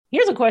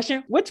Here's a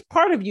question. Which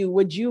part of you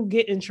would you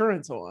get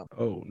insurance on?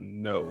 Oh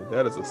no,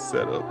 that is a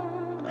setup.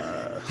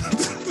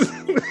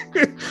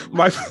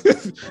 My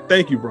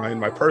thank you,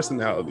 Brian. My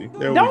personality.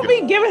 Don't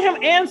be giving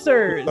him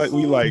answers.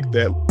 We like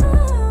that.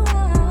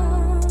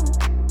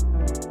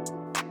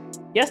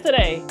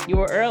 Yesterday, you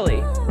were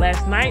early.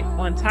 Last night,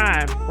 on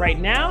time. Right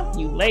now,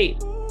 you late.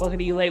 Welcome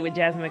to You Late with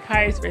Jasmine and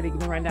Kais, ready to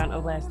give you a rundown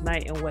of last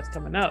night and what's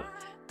coming up.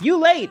 You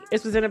Late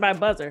is presented by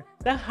Buzzer,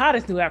 the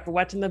hottest new app for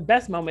watching the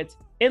best moments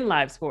in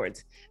live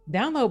sports.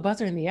 Download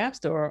Buzzer in the App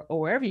Store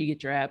or wherever you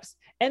get your apps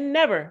and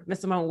never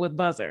miss a moment with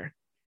Buzzer.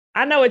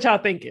 I know what y'all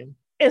thinking.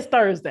 It's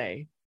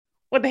Thursday.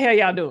 What the hell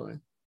y'all doing?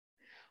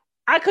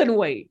 I couldn't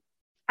wait.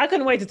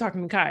 to talk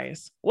to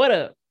Kais. What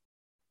up?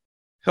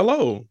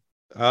 Hello.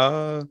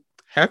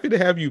 Happy to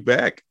have you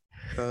back.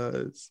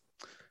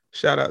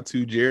 Shout out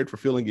to Jared for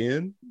filling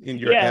in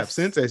your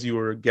absence as you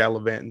were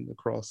gallivanting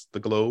across the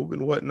globe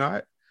and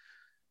whatnot.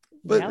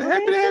 But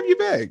happy to have you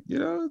back. You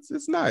know,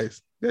 it's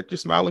nice. Got your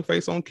smiling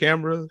face on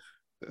camera,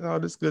 all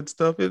this good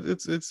stuff.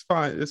 It's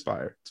fine. It's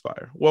fire. It's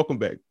fire. Welcome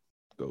back,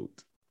 Goat.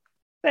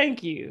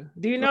 Thank you.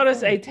 Do you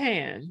notice a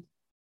tan?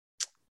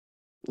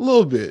 A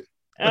little bit.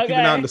 Like Okay. you've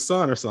been out in the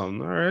sun or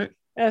something. All right.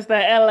 That's the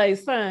LA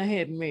sun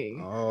hitting me.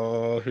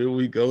 Oh, here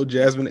we go.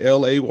 Jasmine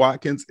L.A.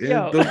 Watkins in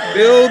the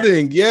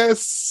building.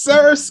 Yes,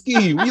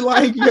 sirski. We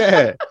like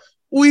that.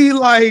 We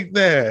like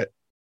that.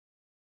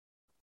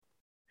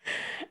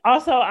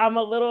 Also, I'm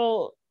a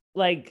little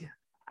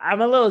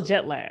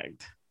jet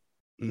lagged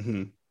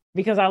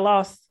because I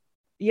lost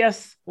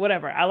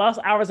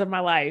hours of my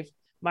life.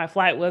 My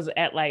flight was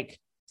at like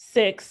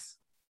 6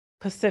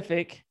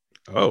 Pacific.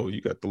 Oh,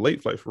 you got the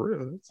late flight for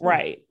real.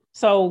 Right.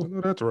 So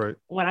that's right.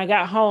 When I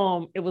got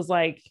home, it was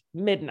like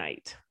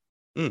midnight.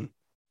 You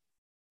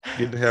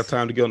didn't have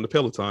time to get on the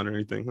Peloton or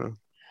anything, huh?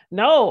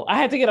 No, I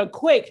had to get a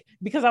quick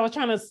because I was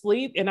trying to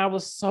sleep and I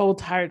was so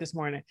tired this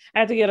morning. I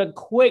had to get a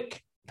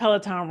quick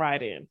Peloton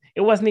ride in.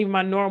 It wasn't even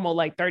my normal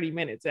like 30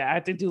 minutes. I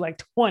had to do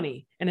like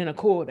 20 and then a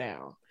cool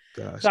down.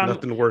 Gosh, so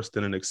nothing worse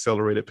than an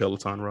accelerated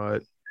Peloton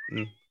ride.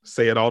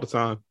 Say it all the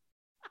time.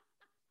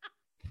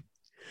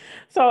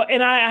 So,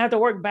 and I had to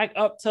work back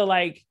up to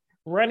like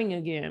running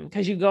again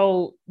because you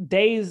go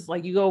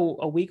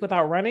a week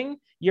without running,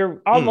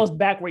 you're almost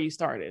back where you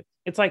started.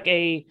 It's like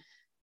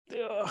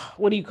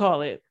what do you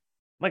call it?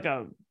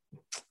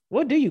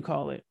 What do you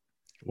call it?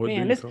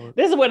 This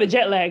is where the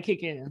jet lag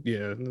kick in.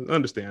 Yeah,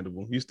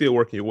 understandable. You're still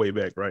working your way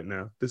back right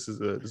now. This is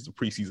a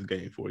preseason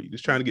game for you.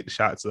 Just trying to get the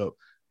shots up,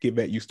 get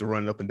back used to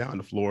running up and down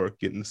the floor,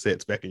 getting the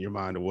sets back in your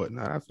mind and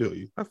whatnot. I feel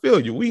you.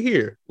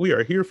 We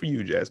are here for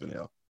you, Jasmine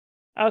L.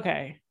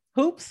 Okay.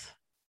 Hoops,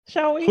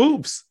 shall we?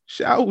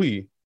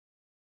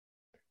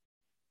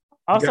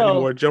 Also, you got any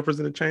more jumpers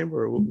in the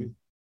chamber or what we?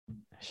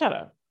 Shut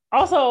up.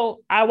 Also,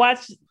 I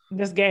watched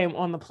this game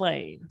on the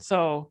plane,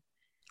 so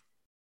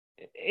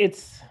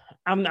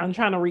I'm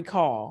trying to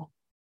recall.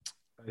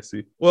 I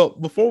see. Well,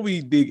 before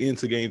we dig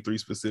into game 3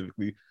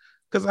 specifically,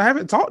 because I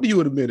haven't talked to you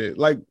in a minute,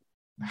 like,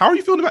 how are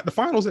you feeling about the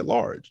finals at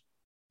large?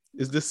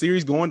 Is this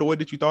series going the way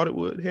that you thought it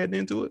would heading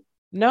into it?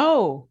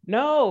 No.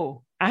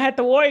 I had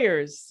the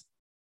Warriors.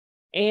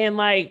 And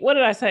like, what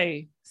did I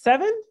say?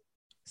 7?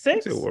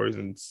 6? Warriors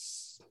in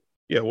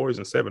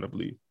 7, I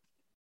believe.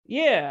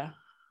 Yeah.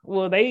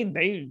 Well,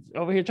 they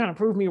over here trying to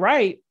prove me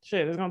right.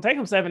 Shit, it's gonna take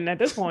them 7 at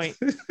this point.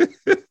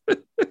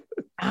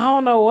 I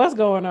don't know what's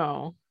going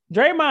on.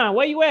 Draymond,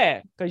 where you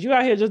at? Because you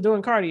out here just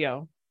doing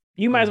cardio.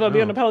 You might as well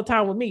be on the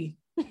Peloton with me.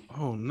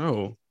 Oh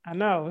no. I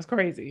know, it's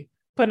crazy.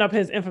 Putting up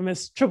his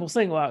infamous triple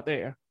single out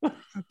there.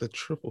 The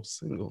triple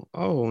single.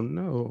 Oh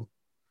no.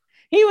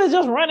 He was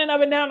just running up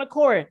and down the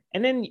court.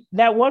 And then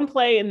that one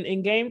play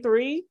in game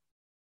 3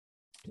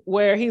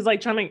 where he's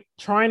like trying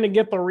to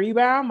get the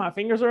rebound. My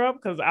fingers are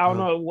up because I don't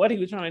know what he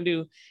was trying to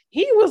do.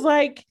 He was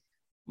like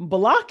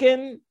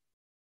blocking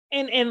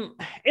and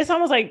it's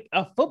almost like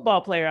a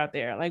football player out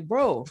there. Like,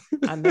 bro,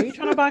 I know you're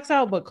trying to box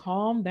out, but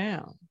calm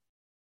down.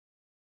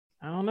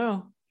 I don't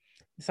know.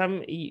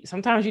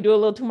 Sometimes you do a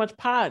little too much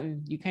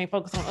potting. You can't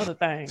focus on other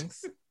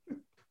things.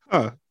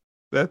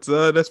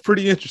 That's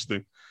pretty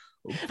interesting.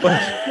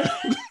 But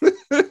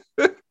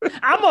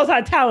I'm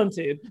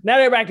multi-talented. Not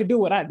everybody can do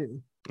what I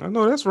do. I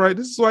know that's right.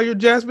 This is why you're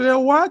Jasmine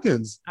L.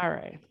 Watkins. All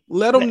right.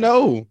 Let them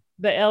know.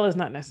 The L is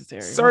not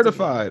necessary.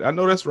 Certified. I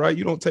know that's right.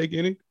 You don't take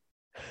any.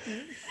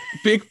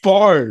 Big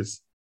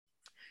bars.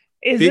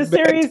 Is this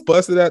series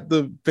busted at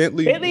the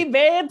Bentley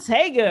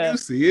Bentayga? You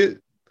see it?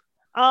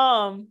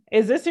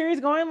 Is this series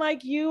going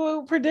like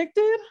you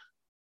predicted?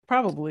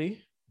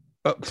 Probably.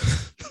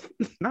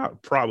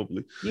 Not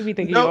probably. You be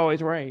thinking you're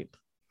always right.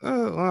 I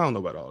don't know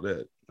about all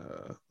that.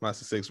 My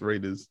success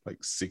rate is like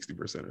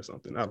 60% or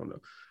something. I don't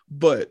know.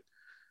 But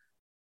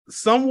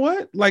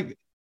somewhat, like,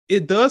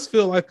 it does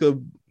feel like a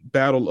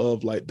battle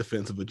of like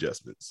defensive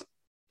adjustments.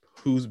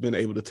 Who's been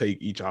able to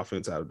take each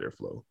offense out of their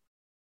flow?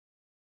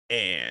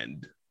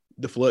 And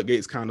the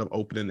floodgates kind of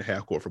opened in the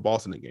half court for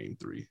Boston in game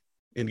 3.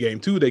 In game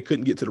 2, they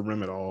couldn't get to the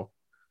rim at all.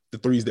 The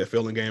threes that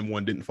fell in game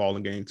 1 didn't fall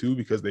in game 2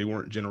 because they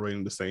weren't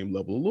generating the same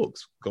level of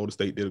looks. Golden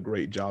State did a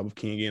great job of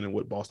keying in and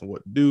what Boston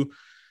would do.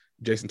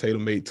 Jason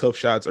Tatum made tough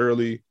shots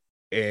early,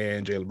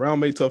 and Jaylen Brown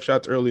made tough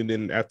shots early, and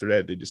then after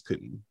that,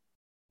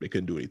 they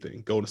couldn't do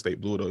anything. Golden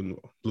State blew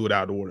it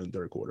out of the water in the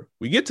third quarter.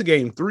 We get to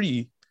game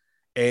 3,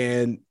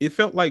 and it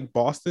felt like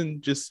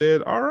Boston just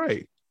said, all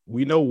right,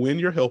 we know when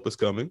your help is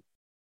coming.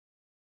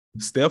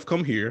 Steph,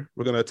 come here.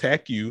 We're going to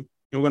attack you,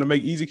 and we're going to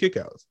make easy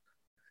kickouts.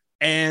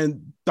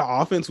 And the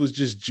offense was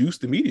just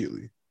juiced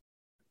immediately.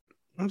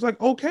 I was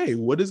like, okay,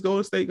 what is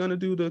Golden State going to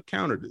do to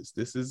counter this?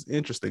 This is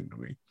interesting to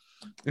me.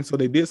 And so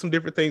they did some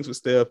different things with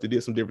Steph. They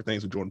did some different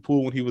things with Jordan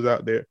Poole when he was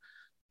out there.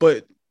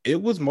 But it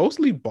was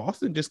mostly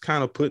Boston just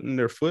kind of putting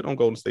their foot on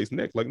Golden State's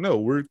neck. Like, no,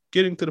 we're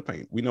getting to the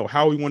paint. We know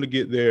how we want to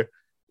get there.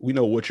 We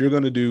know what you're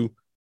going to do,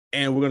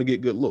 and we're going to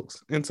get good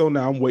looks. And so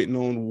now I'm waiting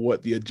on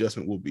what the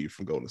adjustment will be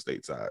from Golden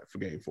State side for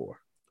game 4.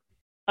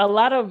 A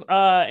lot of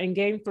in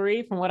game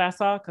 3, from what I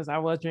saw, because I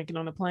was drinking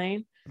on the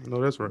plane. No,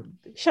 that's right.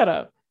 Shut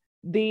up.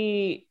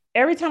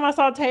 Every time I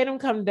saw Tatum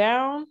come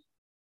down,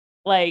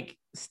 like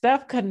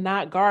Steph could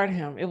not guard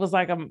him. It was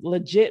like a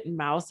legit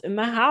mouse in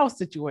the house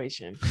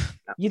situation.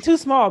 You too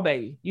small,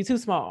 baby. You too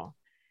small.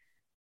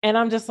 And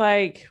I'm just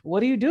like, what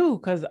do you do?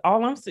 Because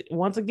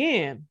once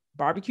again,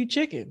 barbecue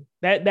chicken.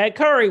 That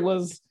curry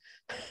was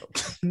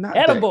not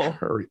edible.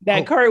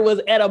 That curry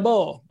was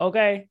edible.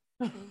 Okay.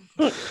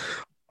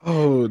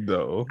 Oh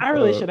no. I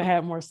really should have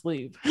had more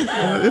sleep.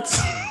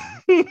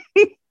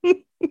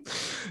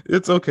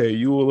 It's okay.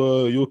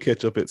 You'll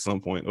catch up at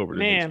some point over the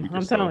next week.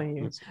 I'm telling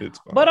you. It's fine.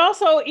 But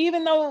also,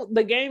 even though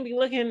the game be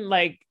looking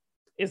like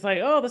it's like,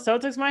 oh, the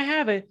Celtics might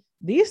have it,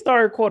 these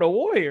third quarter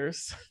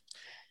Warriors,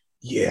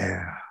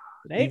 yeah,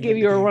 they give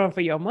you a run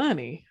for your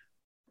money.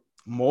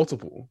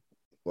 Multiple.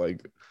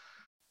 Like,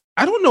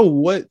 I don't know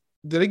what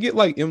did they get,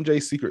 like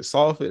MJ secret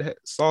sauce at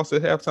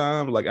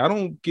halftime? Like, I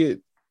don't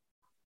get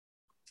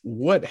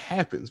what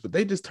happens, but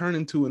they just turn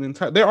into an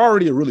entire, they're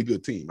already a really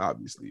good team,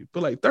 obviously,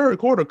 but like third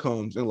quarter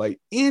comes and like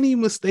any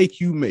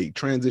mistake you make,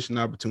 transition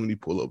opportunity,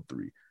 pull up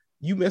 3,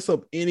 you mess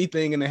up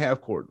anything in the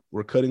half court,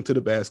 we're cutting to the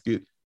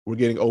basket, we're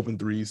getting open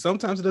 3s.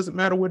 Sometimes it doesn't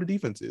matter where the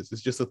defense is,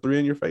 it's just a 3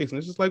 in your face, and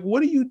it's just like,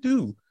 what do? You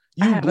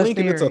blink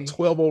and it's a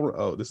 12 over.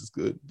 Oh, this is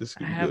good.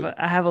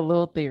 I have a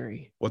little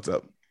theory. What's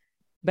up?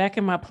 Back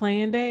in my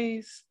playing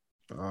days,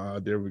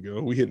 there we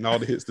go. We hitting all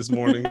the hits this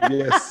morning.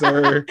 Yes,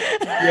 sir.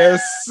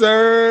 Yes,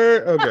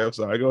 sir. Okay, I'm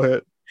sorry. Go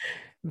ahead.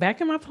 Back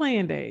in my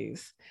playing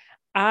days,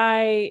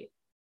 obviously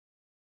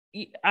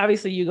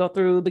you go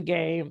through the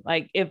game.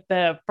 Like if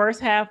the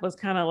first half was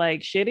kind of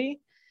like shitty,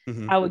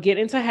 I would get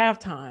into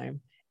halftime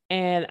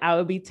and I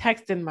would be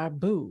texting my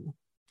boo.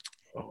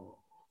 Oh.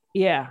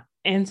 Yeah.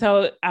 And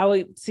so I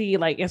would see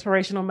like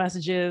inspirational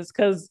messages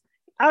because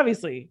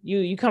obviously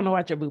you come to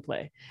watch your boo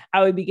play.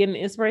 I would be getting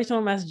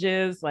inspirational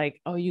messages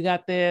like, oh, you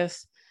got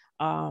this.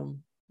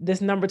 This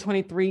number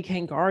 23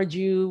 can't guard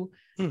you.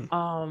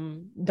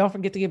 Don't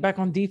forget to get back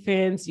on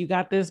defense. You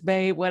got this,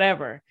 babe,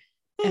 whatever.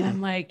 And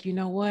I'm like, you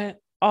know what?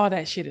 All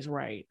that shit is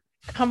right.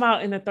 Come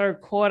out in the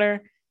third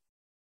quarter.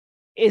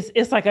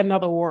 It's like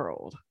another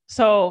world.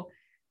 So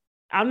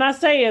I'm not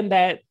saying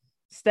that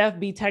Steph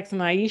be texting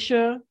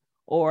Aisha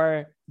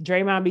or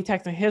Draymond be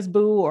texting his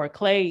boo or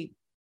Clay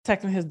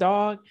texting his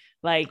dog.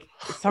 Like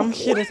some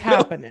shit is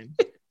happening.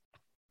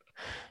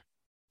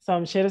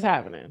 Some shit is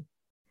happening.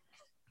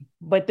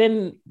 But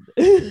then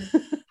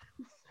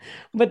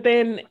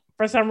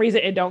for some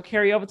reason it don't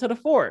carry over to the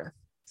fourth.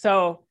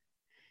 So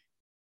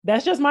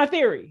that's just my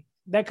theory.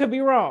 That could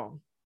be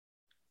wrong.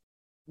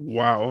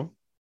 Wow.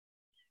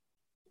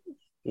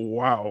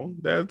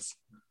 That's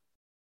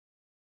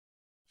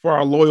for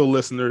our loyal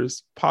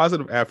listeners,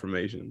 positive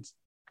affirmations.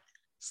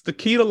 It's the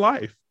key to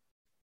life.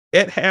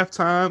 At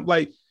halftime,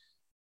 like,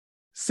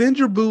 send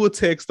your boo a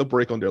text a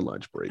break on their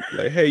lunch break.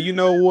 Like, hey, you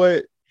know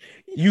what?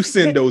 You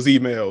send those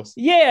emails.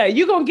 Yeah,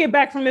 you're gonna get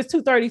back from this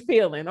 2:30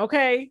 feeling,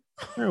 okay?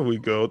 There we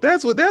go.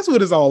 That's what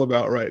it's all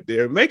about right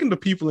there. Making the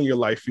people in your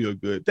life feel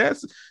good.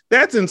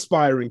 That's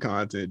inspiring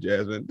content,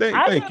 Jasmine. Thank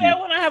you. That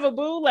when I have a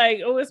boo, like,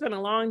 oh, it's been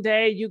a long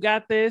day. You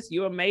got this.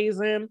 You're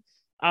amazing.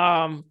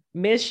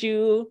 Miss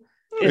you.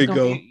 There you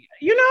go.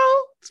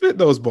 Spit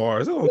those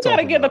bars. You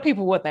gotta give the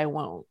people what they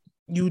want.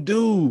 You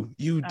do.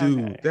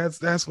 Okay.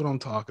 That's what I'm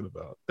talking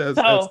about.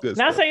 That's good.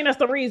 Not saying that's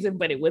the reason,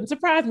 but it wouldn't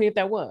surprise me if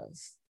that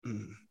was.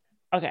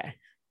 Okay.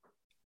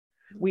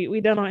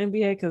 We done on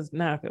NBA because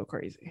now I feel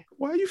crazy.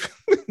 Why you?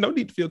 No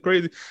need to feel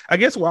crazy. I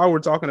guess while we're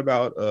talking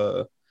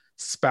about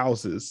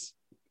spouses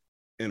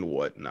and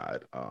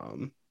whatnot,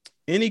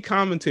 any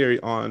commentary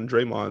on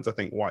Draymond's, I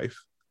think, wife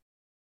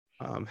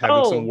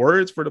having some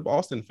words for the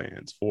Boston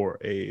fans for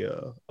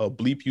a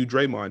bleep you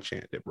Draymond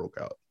chant that broke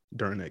out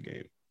during that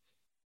game?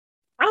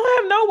 I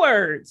don't have no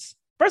words.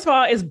 First of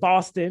all, it's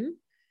Boston.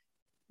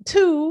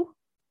 2,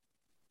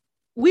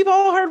 we've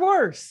all heard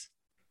worse.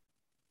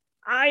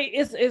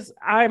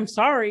 I'm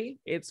sorry.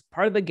 It's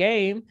part of the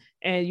game,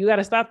 and you got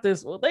to stop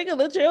this. Well, think of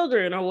the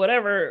children or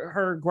whatever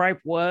her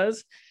gripe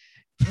was.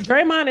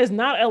 Draymond is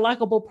not a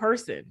likable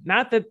person.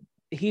 Not that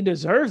he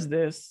deserves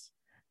this,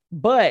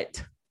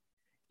 but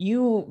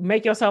you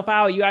make yourself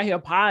out. You out here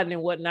podding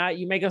and whatnot.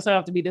 You make yourself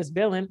out to be this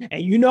villain,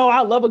 and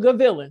I love a good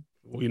villain.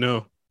 We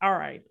know. All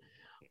right.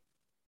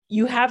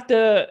 You have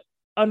to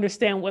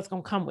understand what's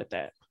going to come with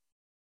that.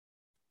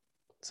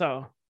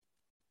 So.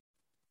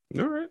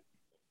 All right.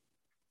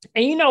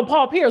 And you know,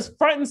 Paul Pierce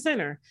front and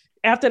center.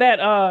 After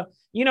that,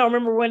 you know,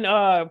 remember when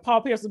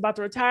Paul Pierce was about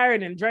to retire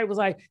and then Dre was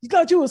like, "You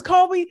thought you was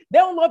Kobe? They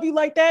don't love you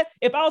like that."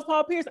 If I was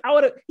Paul Pierce, I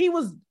would have. He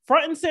was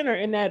front and center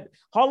in that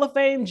Hall of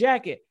Fame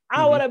jacket.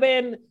 I would have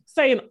been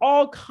saying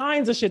all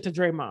kinds of shit to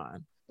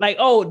Draymond, like,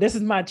 "Oh, this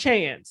is my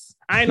chance.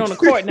 I ain't on the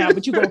court now,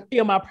 but you gonna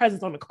feel my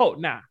presence on the court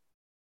now."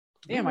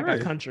 Damn, I got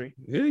country.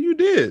 Yeah, you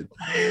did.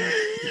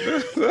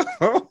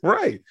 All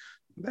right.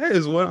 That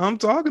is what I'm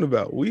talking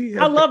about.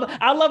 I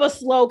love a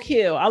slow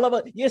kill.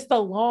 It's the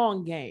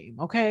long game.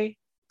 Okay.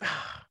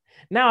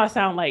 Now I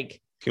sound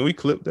like, can we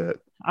clip that?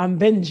 I'm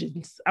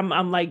vengeance.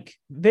 I'm like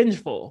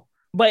vengeful,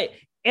 but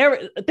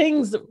good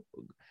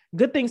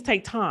things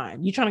take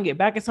time. You trying to get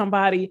back at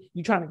somebody,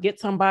 you trying to get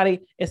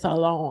somebody. It's a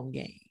long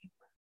game.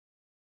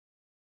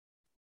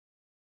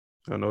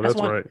 I know that's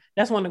right.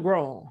 That's one to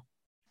grow on.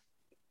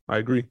 I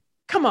agree.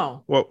 Come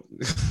on. Well,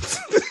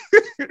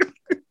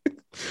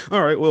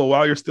 all right. Well,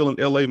 while you're still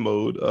in LA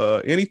mode,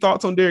 any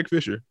thoughts on Derek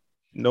Fisher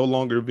no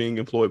longer being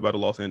employed by the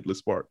Los Angeles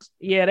Sparks?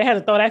 Yeah, they had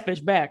to throw that fish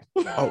back.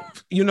 Oh,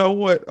 you know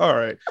what? All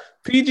right.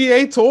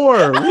 PGA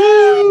Tour.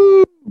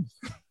 Woo!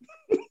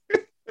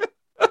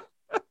 That's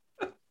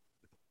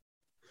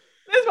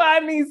why I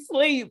need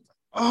sleep.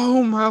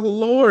 Oh my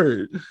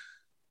Lord.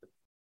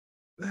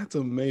 That's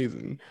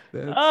amazing.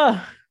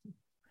 Wow.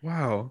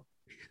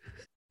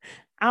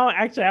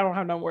 I don't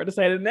have no more to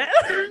say than that.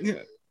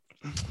 Yeah.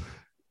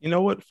 You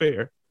know what?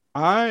 Fair.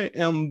 I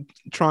am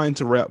trying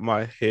to wrap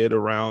my head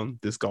around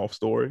this golf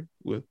story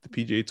with the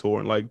PGA Tour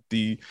and like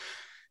I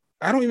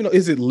don't even know,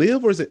 is it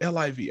LIV or is it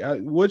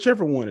LIV?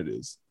 Whichever one it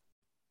is.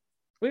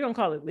 We're going to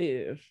call it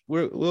LIV.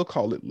 We'll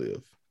call it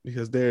LIV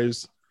because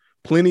there's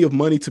plenty of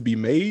money to be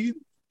made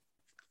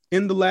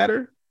in the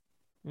latter,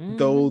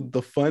 though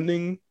the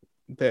funding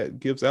that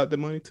gives out the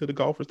money to the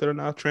golfers that are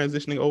now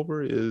transitioning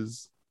over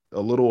is a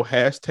little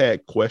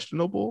hashtag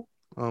questionable.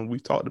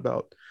 We've talked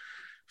about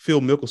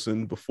Phil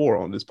Mickelson before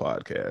on this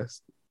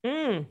podcast.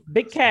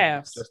 Big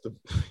calves.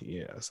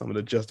 Some of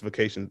the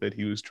justifications that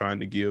he was trying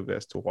to give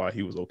as to why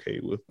he was okay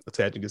with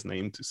attaching his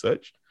name to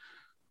such.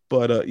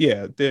 But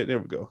there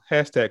we go.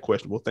 Hashtag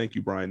questionable. Thank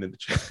you, Brian, in the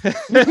chat.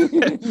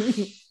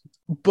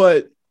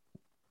 But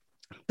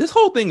this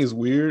whole thing is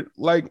weird.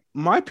 Like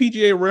my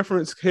PGA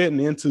reference heading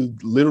into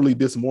literally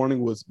this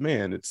morning was,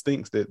 man, it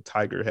stinks that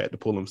Tiger had to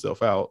pull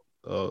himself out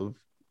of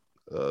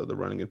the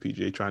running in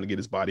PGA, trying to get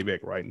his body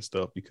back right and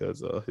stuff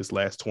because his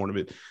last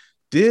tournament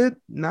did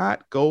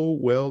not go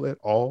well at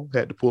all.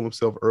 Had to pull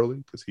himself early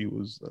because he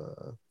was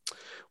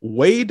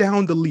way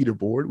down the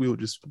leaderboard. We will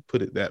just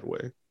put it that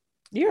way.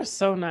 You're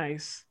so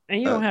nice, and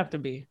you don't have to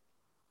be.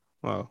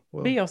 Well,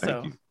 be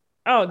yourself.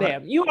 Oh,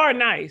 damn, you are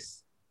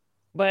nice,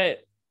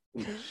 but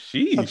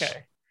sheesh.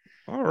 Okay,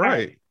 all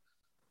right.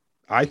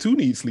 I too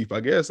need sleep. I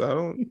guess I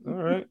don't. All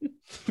right,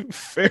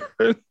 fair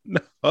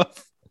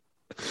enough.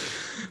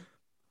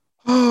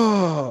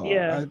 Oh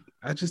yeah,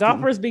 I just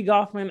golfers be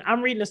golfing.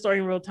 I'm reading the story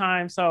in real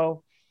time,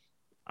 so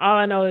all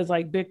I know is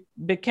like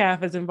big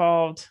calf is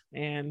involved,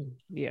 and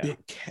yeah,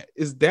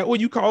 is that what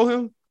you call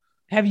him?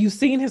 Have you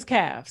seen his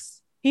calves?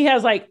 He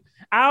has like,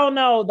 I don't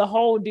know the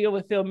whole deal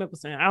with Phil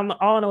Mickelson.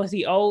 All I know is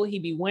he old. He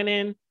be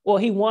winning. Well,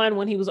 he won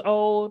when he was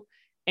old,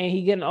 and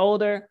he getting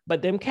older.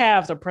 But them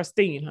calves are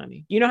pristine,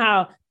 honey. You know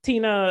how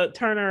Tina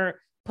Turner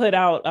put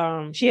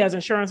out? She has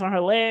insurance on her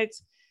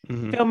legs.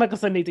 Mm-hmm. Phil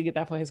Mickelson need to get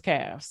that for his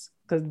calves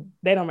because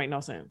they don't make no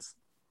sense.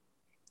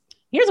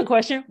 Here's a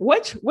question: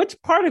 which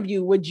part of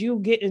you would you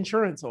get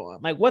insurance on?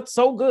 Like, what's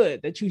so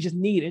good that you just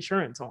need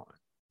insurance on?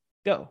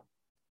 Go.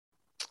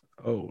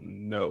 Oh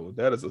no,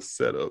 that is a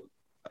setup.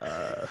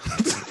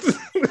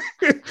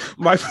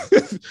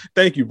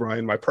 Thank you,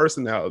 Brian. My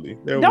personality.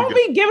 Don't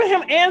be giving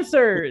him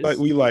answers. Like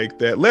we like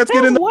that. Let's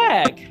get into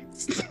whack.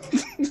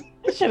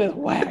 This shit is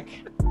whack.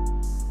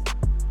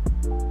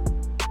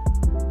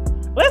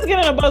 Let's get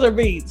into Buzzer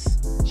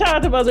Beats. Shout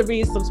out to Buzzer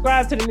Beats.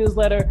 Subscribe to the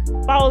newsletter.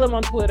 Follow them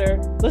on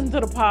Twitter. Listen to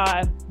the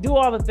pod. Do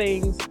all the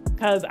things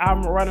because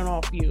I'm running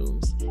off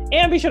fumes.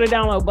 And be sure to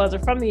download Buzzer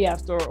from the App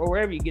Store or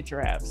wherever you get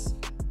your apps.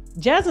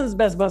 Jasmine's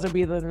best buzzer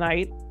beat of the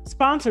night,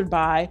 sponsored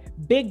by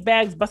Big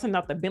Bags busting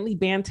out the Bentley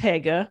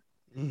Bentayga.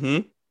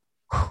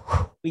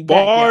 Mm-hmm.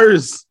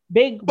 Bars.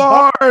 Big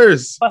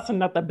bars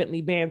busting out the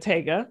Bentley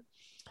Bentayga.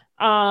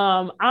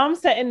 I'm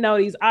setting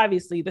noties.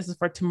 Obviously, this is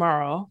for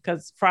tomorrow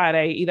because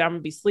Friday, either I'm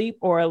gonna be asleep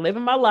or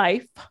living my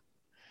life.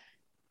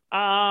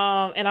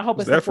 And I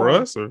hope it's that for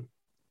us or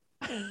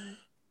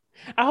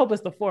I hope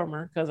it's the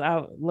former because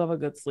I love a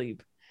good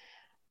sleep.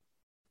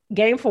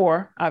 Game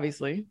 4,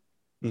 obviously.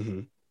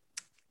 Mm-hmm.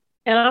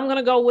 And I'm going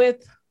to go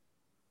with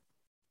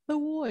the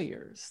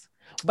Warriors.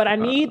 But I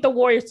need the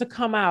Warriors to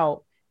come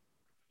out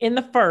in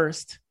the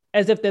first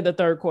as if they're the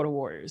third quarter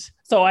Warriors.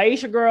 So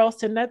Aisha girl,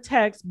 send that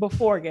text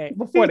before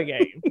the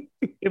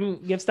game.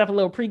 Give Steph a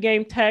little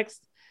pregame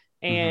text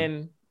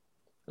and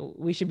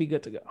we should be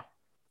good to go.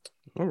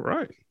 All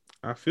right.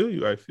 I feel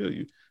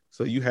you.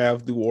 So you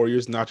have the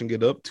Warriors notching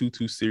it up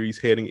 2-2 series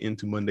heading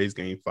into Monday's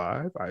game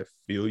 5. I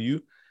feel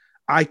you.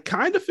 I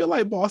kind of feel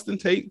like Boston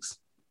takes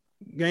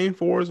game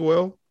 4 as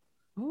well.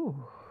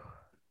 Ooh.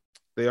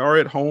 They are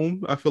at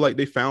home. I feel like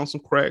they found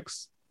some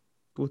cracks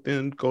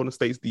within Golden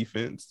State's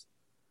defense.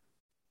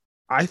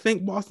 I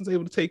think Boston's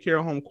able to take care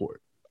of home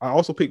court. I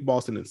also picked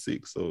Boston in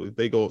 6. So if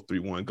they go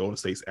 3-1, Golden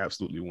State's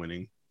absolutely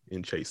winning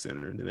in Chase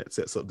Center. And then that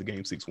sets up the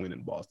game 6 win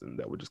in Boston.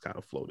 That would just kind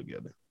of flow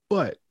together.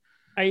 But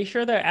are you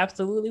sure they're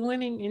absolutely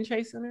winning in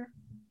Chase Center?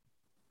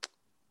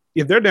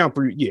 If they're down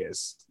 3,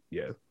 yes.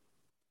 Yeah.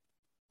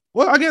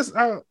 Well, I guess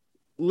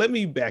let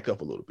me back up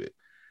a little bit.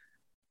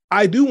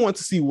 I do want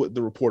to see what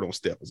the report on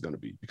Steph is going to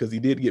be because he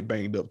did get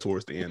banged up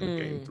towards the end of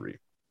game 3.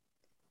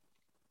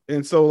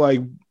 And so, like,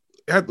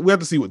 we have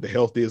to see what the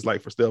health is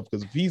like for Steph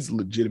because if he's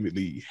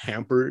legitimately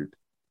hampered,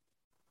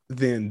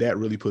 then that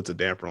really puts a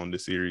damper on the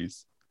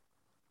series.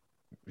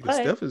 Because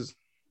Steph is...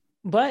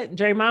 But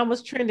Draymond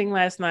was trending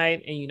last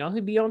night, and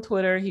he'd be on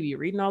Twitter, he'd be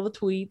reading all the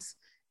tweets.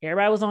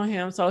 Everybody was on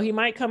him, so he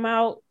might come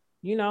out,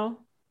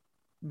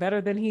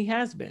 better than he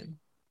has been.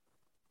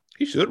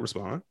 He should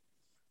respond.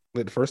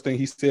 Like the first thing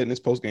he said in his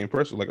post-game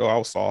press was like, "Oh, I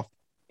was soft."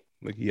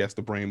 Like he has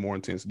to bring more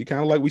intensity,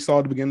 kind of like we saw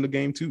at the beginning of the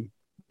game too.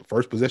 The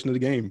first possession of the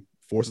game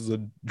forces a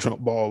jump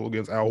ball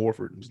against Al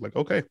Horford. It's like,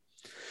 okay,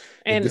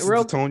 and this is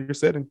the tone you're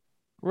setting.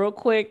 Real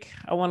quick,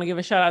 I want to give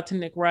a shout out to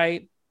Nick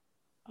Wright.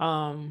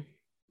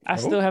 I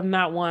still have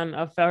not won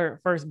a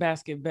first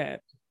basket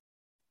bet.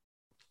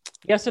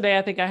 Yesterday,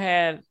 I think I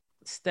had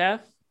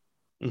Steph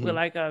with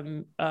like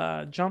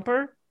a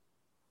jumper.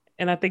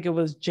 And I think it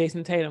was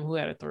Jason Tatum who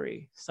had a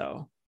 3.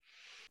 So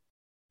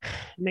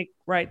Nick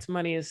Wright's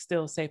money is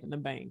still safe in the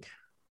bank.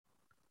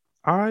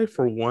 I,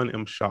 for one,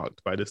 am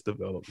shocked by this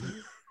development.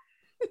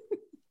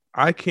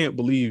 I can't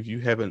believe you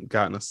haven't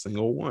gotten a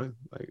single one.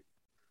 Like,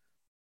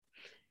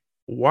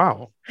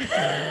 wow.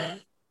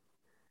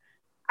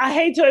 I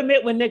hate to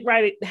admit when Nick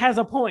Wright has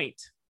a point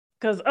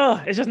because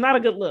it's just not a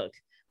good look.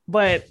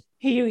 But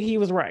he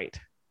was right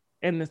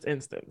in this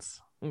instance.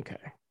 Okay.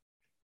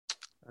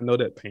 I know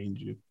that pained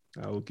you.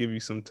 I will give you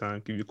some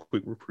time, give you a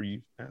quick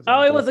reprieve.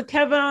 It was a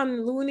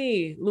Kevin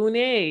Looney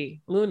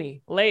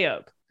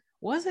layup.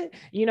 Was it?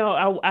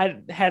 I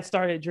had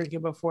started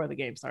drinking before the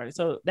game started.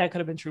 So that could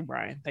have been true,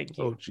 Brian. Thank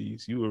you. Oh,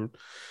 geez. You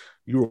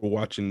were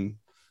watching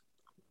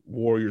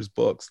Warriors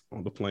Bucks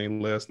on the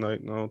plane last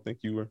night, and I don't think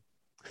you were.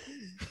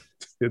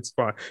 It's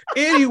fine.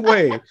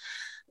 Anyway,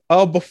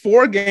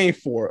 before game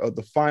 4 of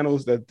the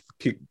finals that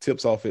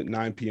tips off at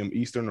 9 p.m.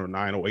 Eastern or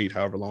 9:08,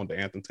 however long the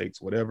anthem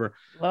takes, whatever.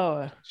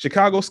 Lord.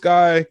 Chicago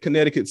Sky,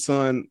 Connecticut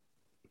Sun.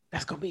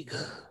 That's going to be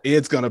good.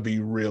 It's going to be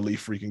really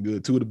freaking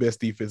good. 2 of the best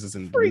defenses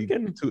in the league.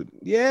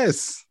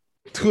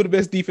 2 of the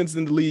best defenses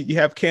in the league. You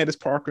have Candace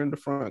Parker in the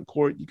front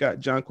court. You got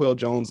Jonquel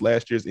Jones,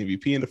 last year's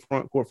MVP, in the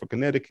front court for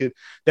Connecticut.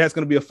 That's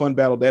going to be a fun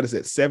battle. That is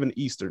at 7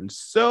 Eastern.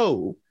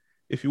 So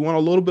if you want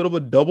a little bit of a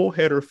double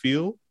header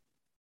feel,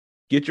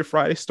 get your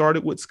Friday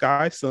started with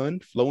Sky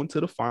Sun, flow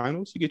into the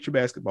finals. You get your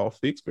basketball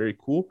fix. Very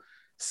cool.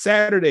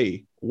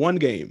 Saturday, one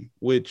game,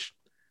 which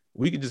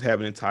we could just have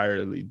an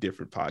entirely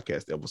different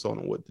podcast episode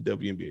on what the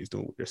WNBA is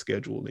doing with their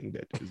scheduling.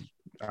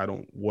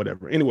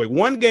 Whatever. Anyway,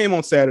 one game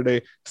on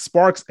Saturday,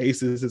 Sparks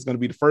Aces is going to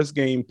be the first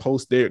game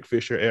post Derek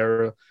Fisher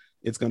era.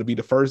 It's going to be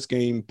the first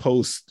game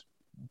post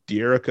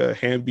Dearica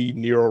Hamby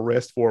near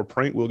arrest for a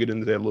prank. We'll get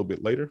into that a little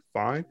bit later.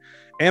 Fine.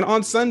 And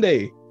on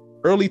Sunday,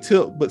 early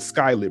tip, but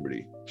Sky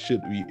Liberty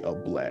should be a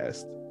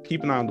blast.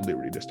 Keep an eye on the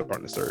Liberty. They're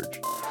starting to surge.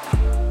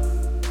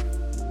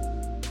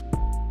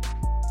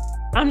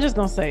 I'm just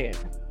going to say it.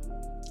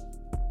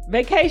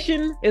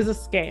 Vacation is a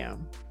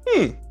scam.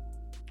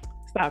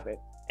 Stop it.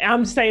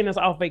 I'm saying this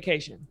off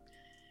vacation.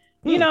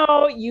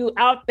 You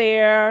out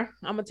there,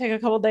 I'm going to take a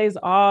couple of days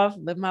off,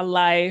 live my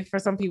life. For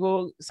some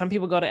people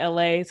go to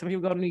LA, some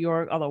people go to New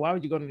York. Although, why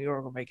would you go to New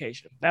York on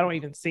vacation? That don't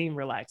even seem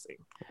relaxing.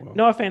 Well,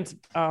 no offense,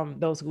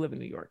 those who live in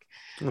New York.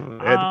 Add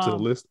it to the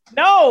list.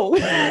 No.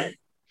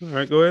 All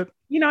right, go ahead.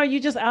 You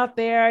just out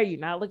there, you're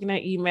not looking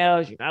at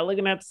emails, you're not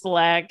looking at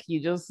Slack,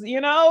 you just,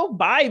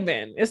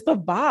 vibing. It's the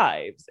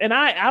vibes. And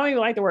I don't even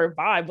like the word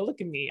vibe, but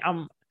look at me.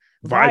 I'm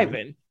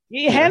vibing.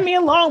 Hand me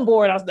a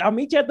longboard. I'll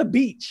meet you at the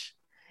beach.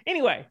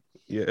 Anyway.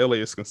 Yeah, LA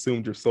has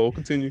consumed your soul.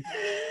 Continue.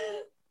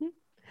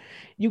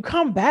 You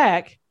come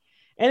back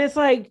and it's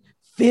like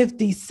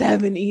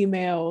 57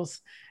 emails,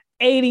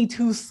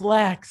 82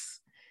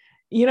 Slacks.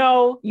 You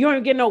don't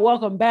even get no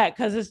welcome back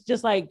because it's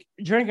just like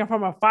drinking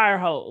from a fire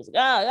hose.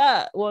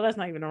 Well, that's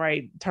not even the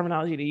right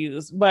terminology to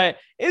use, but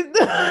it's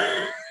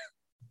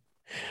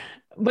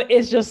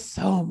just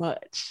so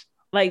much.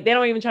 Like they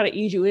don't even try to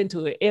ease you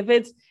into it.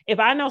 If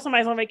I know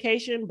somebody's on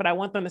vacation, but I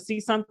want them to see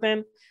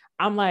something,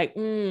 I'm like,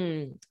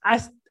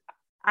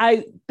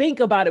 I think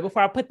about it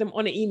before I put them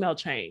on an email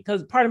chain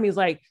because part of me is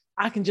like,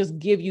 I can just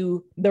give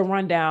you the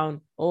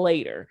rundown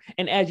later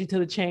and add you to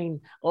the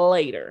chain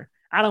later.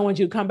 I don't want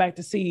you to come back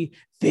to see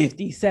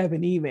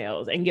 57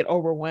 emails and get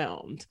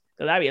overwhelmed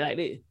because I'd be like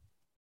this.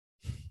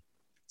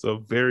 It's a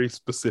very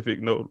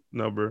specific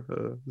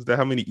number. Is that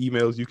how many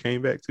emails you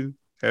came back to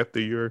after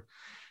your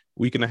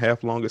week and a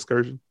half long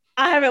excursion?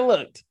 I haven't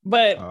looked,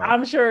 but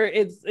I'm sure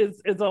it's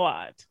a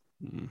lot.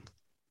 Mm.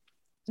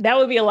 That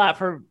would be a lot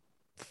for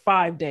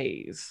 5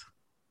 days.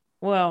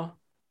 Well,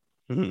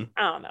 I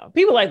don't know.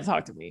 People like to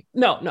talk to me.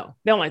 No,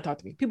 they don't like to talk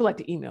to me. People like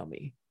to email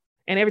me.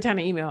 And every time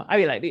they email, I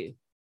be like this.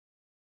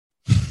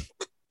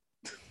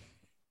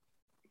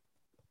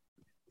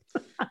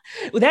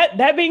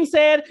 That being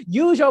said,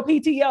 use your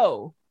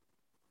PTO.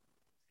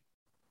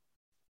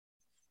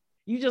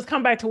 You just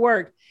come back to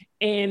work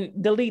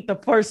and delete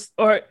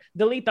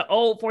the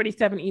old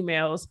 47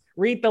 emails,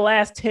 read the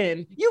last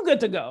 10. You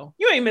good to go.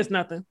 You ain't missed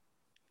nothing.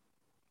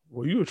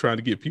 Well, you were trying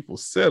to get people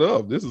set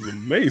up. This is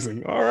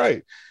amazing. All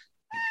right.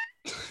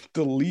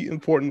 Delete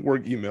important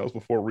work emails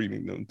before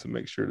reading them to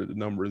make sure that the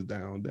number is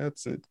down.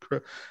 That's it.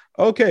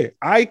 Okay.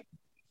 I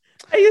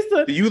used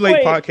to. The You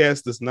Late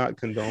podcast does not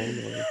condone.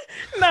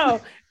 No,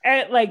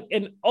 at like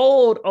an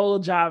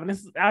old job, and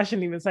I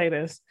shouldn't even say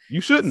this. You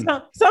shouldn't.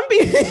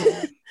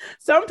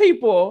 Some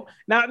people,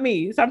 not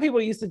me. Some people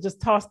used to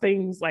just toss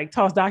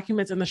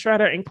documents in the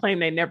shredder and claim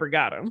they never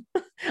got them.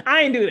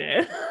 I ain't do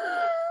that.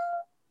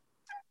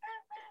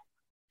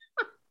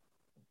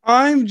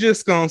 I'm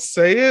just gonna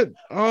say it.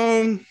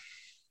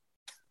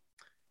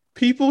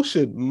 People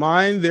should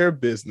mind their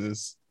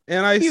business,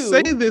 and I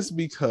say this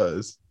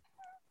because,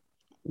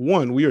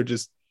 one, we are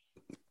just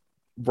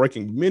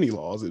breaking many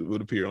laws, it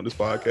would appear, on this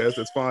podcast.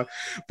 That's fine.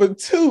 But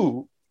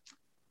two,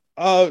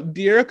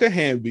 Dearica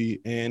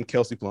Hamby and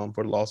Kelsey Plum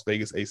for the Las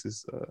Vegas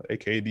Aces,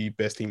 aka the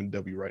best team in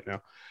W right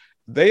now,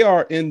 they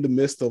are in the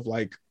midst of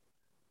like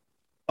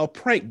a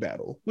prank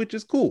battle, which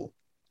is cool.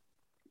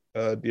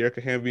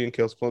 Dearica Hamby and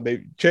Kelsey Plum,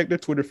 they check their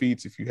Twitter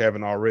feeds if you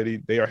haven't already.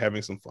 They are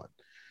having some fun.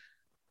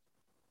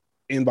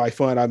 And by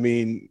fun, I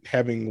mean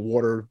having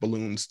water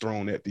balloons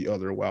thrown at the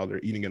other while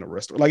they're eating in a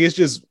restaurant. Like, it's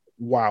just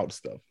wild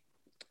stuff.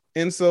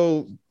 And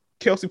so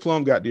Kelsey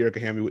Plum got Dearica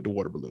Hamby with the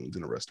water balloons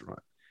in a restaurant.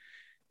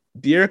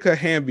 Dearica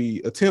Hamby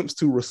attempts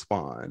to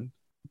respond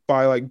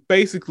by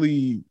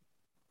basically,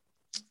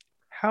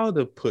 how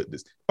to put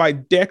this, by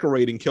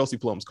decorating Kelsey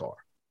Plum's car.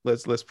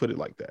 Let's put it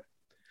like that.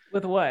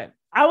 With what?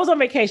 I was on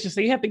vacation, so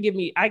you have to give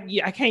me. I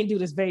can't do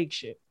this vague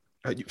shit.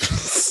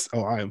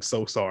 Oh, I am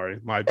so sorry.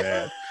 My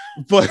bad.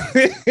 But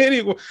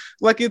anyway,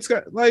 it's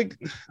got I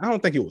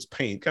don't think it was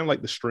paint, kind of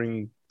like the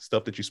string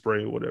stuff that you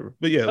spray or whatever.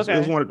 But yeah, okay.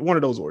 It was one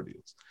of those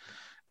ordeals.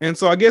 And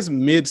so I guess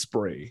mid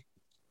spray,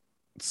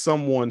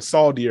 someone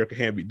saw Dearica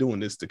Hamby doing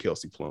this to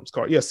Kelsey Plum's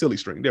car. Yeah, silly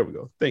string. There we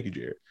go. Thank you,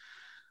 Jared.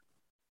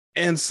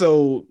 And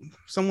so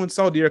someone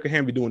saw Dearica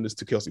Hamby doing this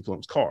to Kelsey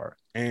Plum's car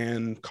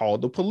and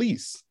called the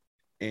police.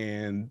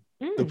 And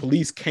the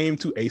police came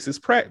to Ace's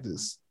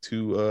practice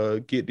to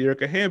get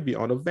Dearica Hamby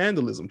on a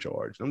vandalism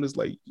charge. I'm just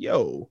like,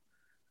 yo,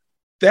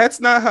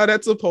 that's not how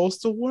that's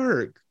supposed to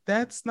work.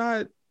 That's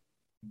not.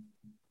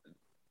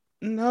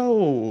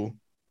 No.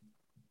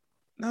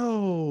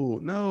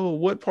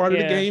 What part of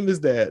the game is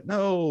that?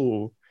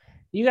 No.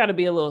 You got to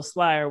be a little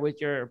slyer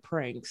with your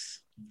pranks.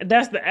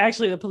 That's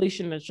actually the police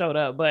shouldn't have showed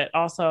up, but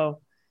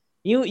also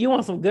you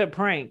want some good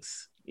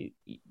pranks.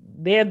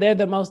 They're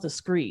the most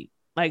discreet.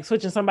 Like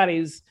switching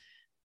somebody's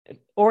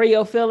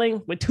Oreo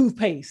filling with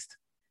toothpaste,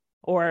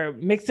 or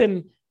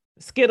mixing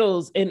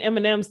Skittles and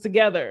M&Ms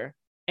together,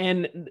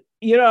 and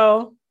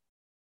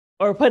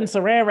or putting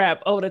saran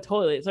wrap over the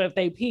toilet so if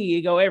they pee,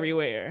 it go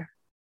everywhere.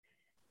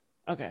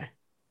 Okay.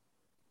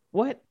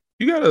 What?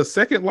 You got a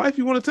second life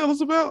you want to tell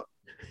us about?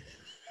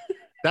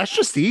 That's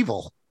just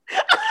evil.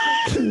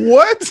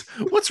 What?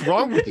 What's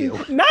wrong with you?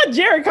 Not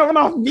Jared coming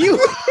off mute.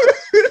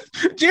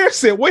 Jared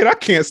said, wait, I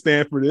can't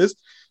stand for this.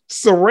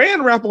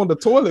 Saran wrap on the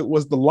toilet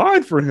was the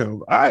line for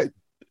him.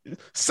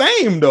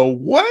 Same though.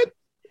 What?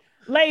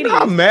 Ladies. You know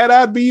how mad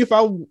I'd be if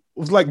I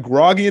was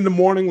groggy in the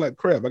morning, like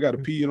crap, I got to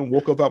pee, and I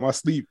woke up out my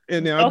sleep.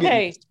 And then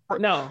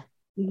no.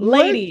 What?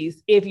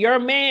 Ladies, if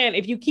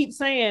you keep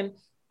saying,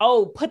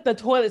 oh, put the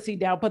toilet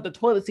seat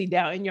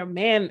down, and your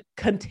man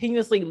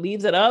continuously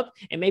leaves it up,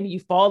 and maybe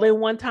you fall in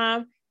one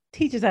time,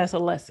 teaches us a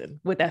lesson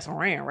with that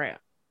saran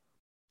wrap.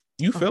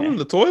 You fell in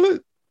the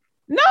toilet?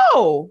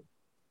 No.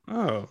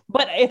 Oh.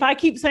 But if I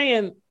keep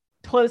saying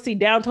toilet seat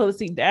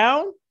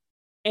down,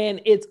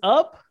 and it's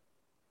up,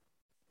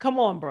 come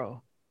on,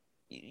 bro.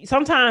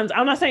 Sometimes,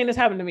 I'm not saying this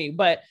happened to me,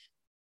 but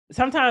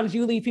sometimes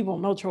you leave people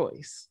no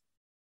choice.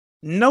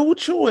 No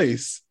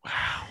choice.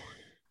 Wow.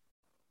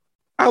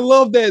 I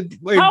love that.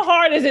 How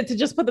hard is it to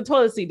just put the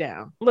toilet seat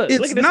down? Look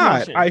at this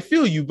not. motion. I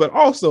feel you, but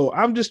also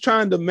I'm just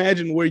trying to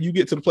imagine where you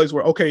get to the place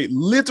where, okay,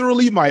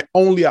 literally my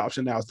only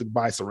option now is to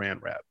buy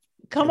saran wrap.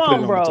 Come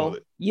on, bro.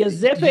 You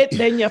zip it,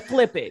 then you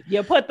flip it.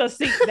 You put the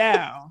seat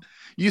down.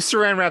 You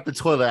saran wrap the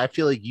toilet. I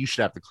feel like you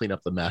should have to clean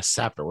up the mess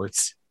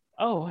afterwards.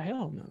 Oh,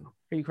 hell no.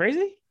 Are you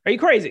crazy?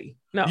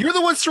 No. You're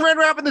the one saran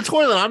wrapping the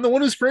toilet. I'm the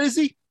one who's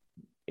crazy.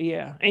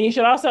 Yeah. And you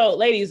should also,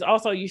 ladies,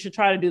 you should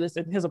try to do this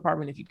in his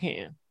apartment if you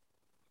can.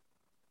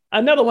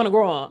 Another one to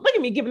grow on. Look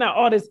at me giving out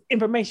all this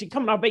information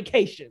coming on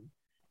vacation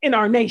in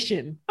our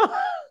nation.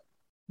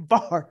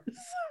 Bars.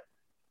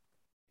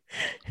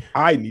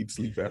 I need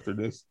sleep after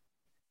this.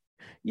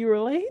 You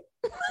relate?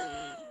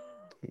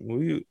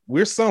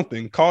 We're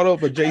something caught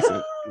up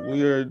adjacent.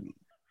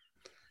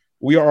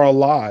 We are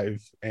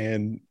alive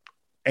and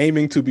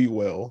aiming to be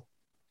well.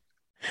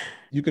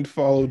 You can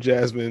follow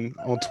Jasmine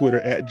on Twitter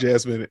at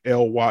Jasmine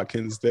L.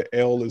 Watkins. The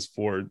L is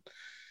for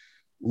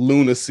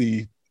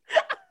lunacy.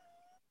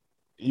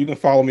 You can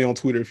follow me on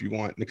Twitter if you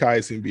want.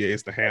 Nikias NBA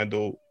is the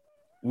handle.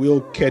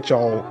 We'll catch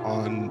y'all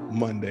on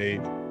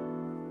Monday.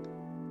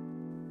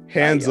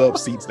 Hands up,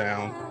 seats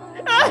down.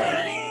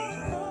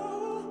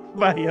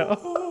 Bye,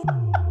 y'all.